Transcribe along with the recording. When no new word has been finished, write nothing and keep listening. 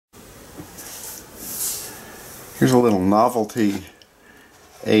Here's a little Novelty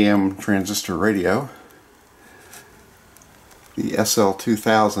AM transistor radio, the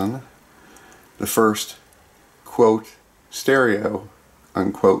SL-2000, the first quote stereo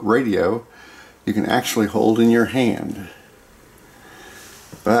unquote radio you can actually hold in your hand.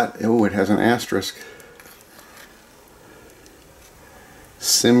 But oh, it has an asterisk.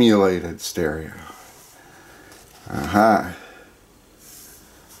 Simulated stereo. Aha.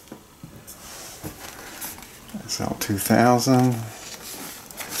 SL-2000.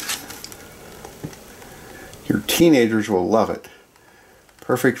 Your teenagers will love it.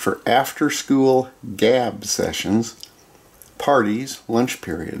 Perfect for after-school gab sessions, parties, lunch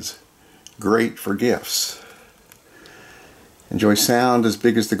periods. Great for gifts. Enjoy sound as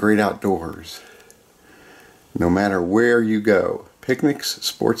big as the great outdoors. No matter where you go. Picnics,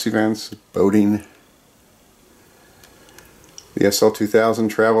 sports events, boating. The SL-2000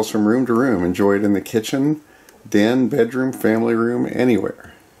 travels from room to room. Enjoy it in the kitchen, den, bedroom, family room,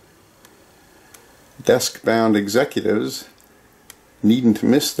 anywhere. Desk-bound executives needn't to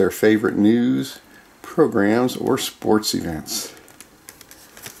miss their favorite news, programs, or sports events.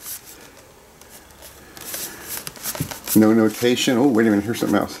 No notation. Oh, wait a minute, here's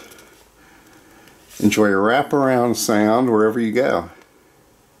something else. Enjoy a wraparound sound wherever you go.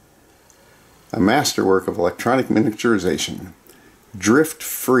 A masterwork of electronic miniaturization.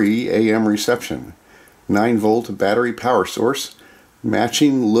 Drift-free AM reception. 9-volt battery power source.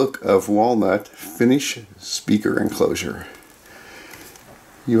 Matching look of walnut finish speaker enclosure.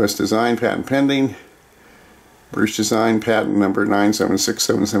 U.S. design, patent pending. British design, patent number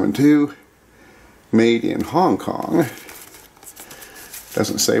 976772. Made in Hong Kong.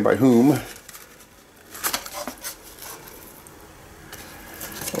 Doesn't say by whom.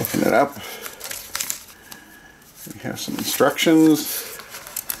 Open it up. We have some instructions.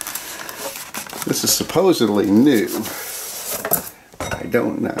 This is supposedly new. I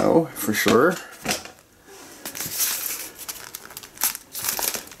don't know for sure.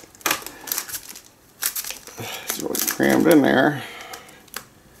 It's really crammed in there.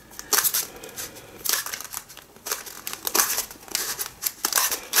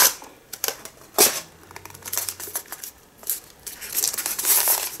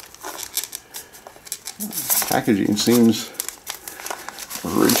 Packaging seems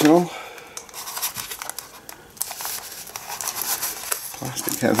original.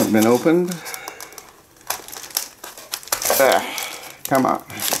 Plastic hasn't been opened. Come on.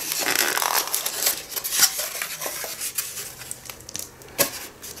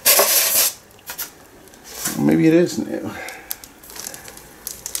 Maybe it is new.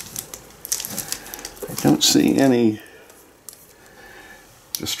 I don't see any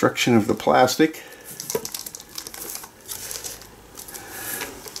destruction of the plastic.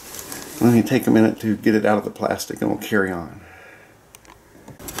 Let me take a minute to get it out of the plastic and we'll carry on.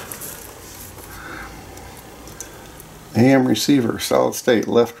 AM receiver, solid state,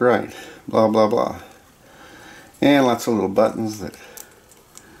 left, right, blah, blah, blah. And lots of little buttons that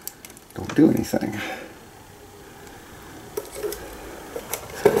don't do anything.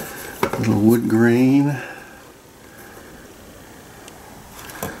 Little wood grain.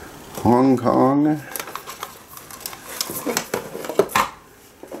 Hong Kong.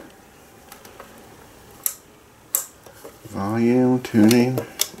 Volume, tuning.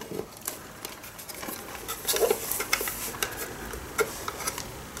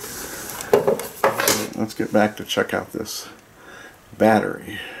 Let's get back to check out this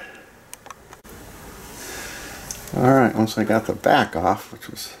battery. Alright, once I got the back off, which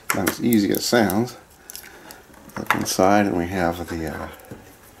was not as easy as it sounds, look inside and we have the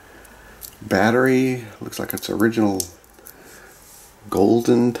battery. Looks like it's original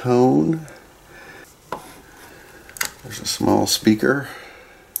golden tone. There's a small speaker.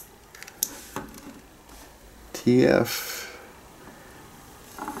 TF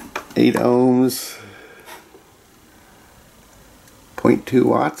 8 ohms, 0.2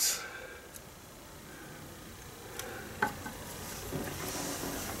 watts.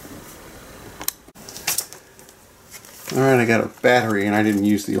 Alright, I got a battery and I didn't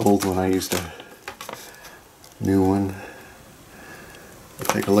use the old one, I used a new one.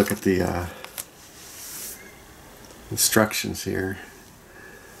 Take a look at the instructions here.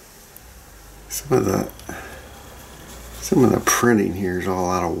 Some of the printing here is all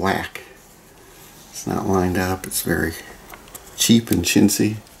out of whack. It's not lined up. It's very cheap and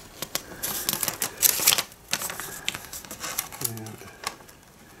chintzy. And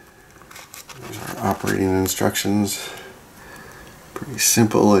there's our operating instructions. Pretty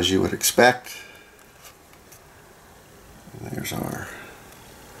simple as you would expect. And there's our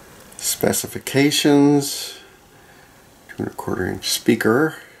specifications. 1/4 inch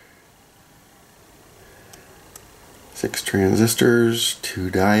speaker, 6 transistors, 2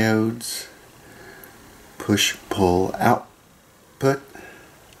 diodes, push-pull output,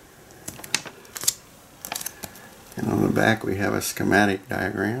 and on the back we have a schematic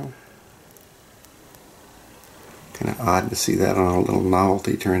diagram. Kind of odd to see that on a little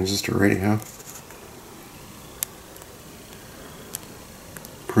Novelty transistor radio.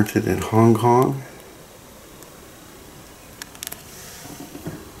 Printed in Hong Kong.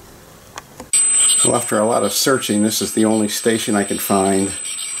 Well, after a lot of searching, this is the only station I could find,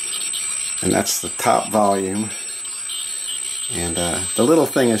 and that's the top volume. And the little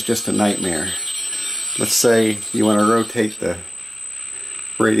thing is just a nightmare. Let's say you want to rotate the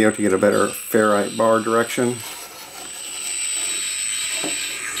radio to get a better ferrite bar direction.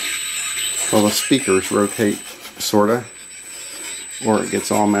 Well, the speakers rotate, sorta, or it gets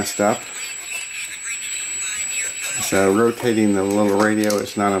all messed up. So rotating the little radio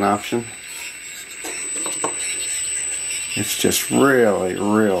is not an option. It's just really,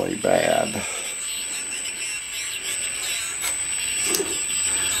 really bad.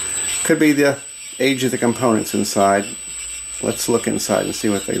 Could be the age of the components inside. Let's look inside and see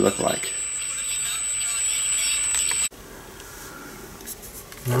what they look like.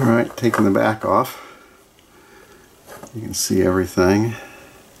 Alright, taking the back off. You can see everything.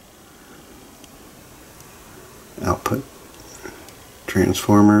 Output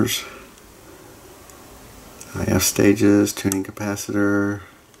transformers, IF stages, tuning capacitor,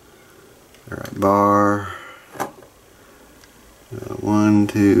 ferrite bar, 1,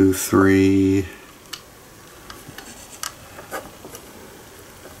 2, 3,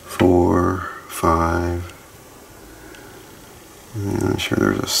 4, 5. I'm sure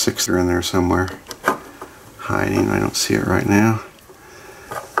there's a 6er in there somewhere hiding. I don't see it right now.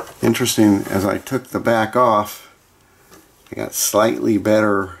 Interesting, as I took the back off, I got slightly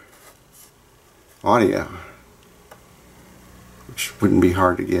better audio, which wouldn't be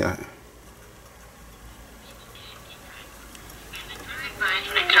hard to get.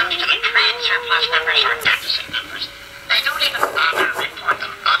 When it comes to the trade surplus numbers or deficit numbers, they don't even bother to report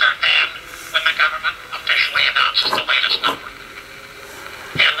them other than when the government officially announces the latest number.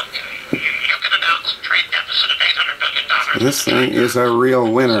 And you can announce a trade deficit of $800 billion. This thing is a real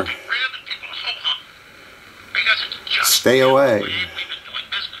winner. Stay away.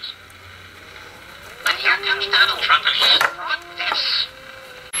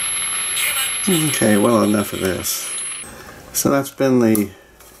 Okay, well, enough of this. So that's been the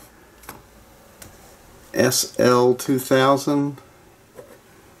SL-2000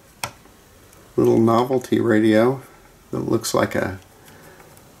 little Novelty radio that looks like a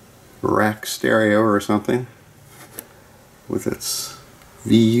rack stereo or something, with its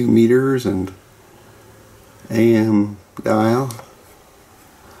VU meters and AM dial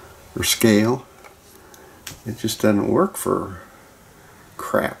or scale. It just doesn't work for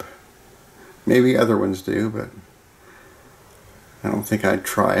crap. Maybe other ones do, but I don't think I'd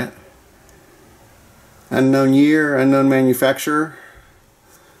try it. Unknown year, unknown manufacturer.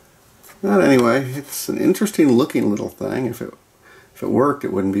 But anyway, it's an interesting looking little thing. If it worked,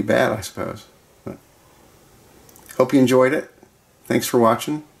 it wouldn't be bad, I suppose. But hope you enjoyed it. Thanks for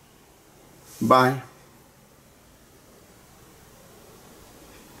watching. Bye.